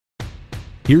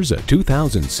Here's a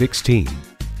 2016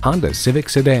 Honda Civic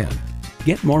sedan.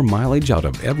 Get more mileage out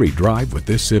of every drive with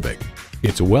this Civic.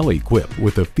 It's well equipped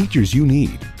with the features you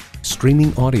need: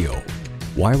 streaming audio,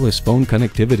 wireless phone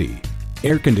connectivity,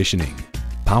 air conditioning,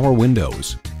 power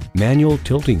windows, manual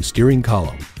tilting steering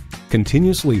column,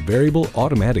 continuously variable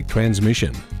automatic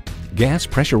transmission, gas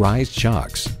pressurized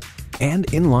shocks, and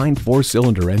inline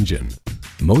 4-cylinder engine.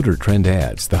 Motor Trend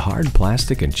adds the hard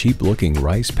plastic and cheap-looking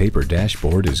rice paper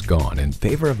dashboard is gone in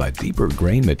favor of a deeper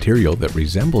grain material that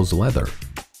resembles leather.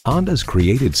 Honda's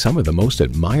created some of the most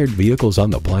admired vehicles on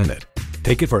the planet.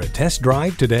 Take it for a test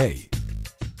drive today.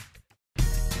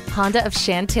 Honda of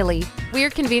Chantilly. We are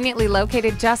conveniently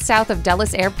located just south of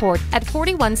Dulles Airport at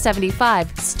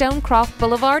 4175 Stonecroft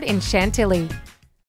Boulevard in Chantilly.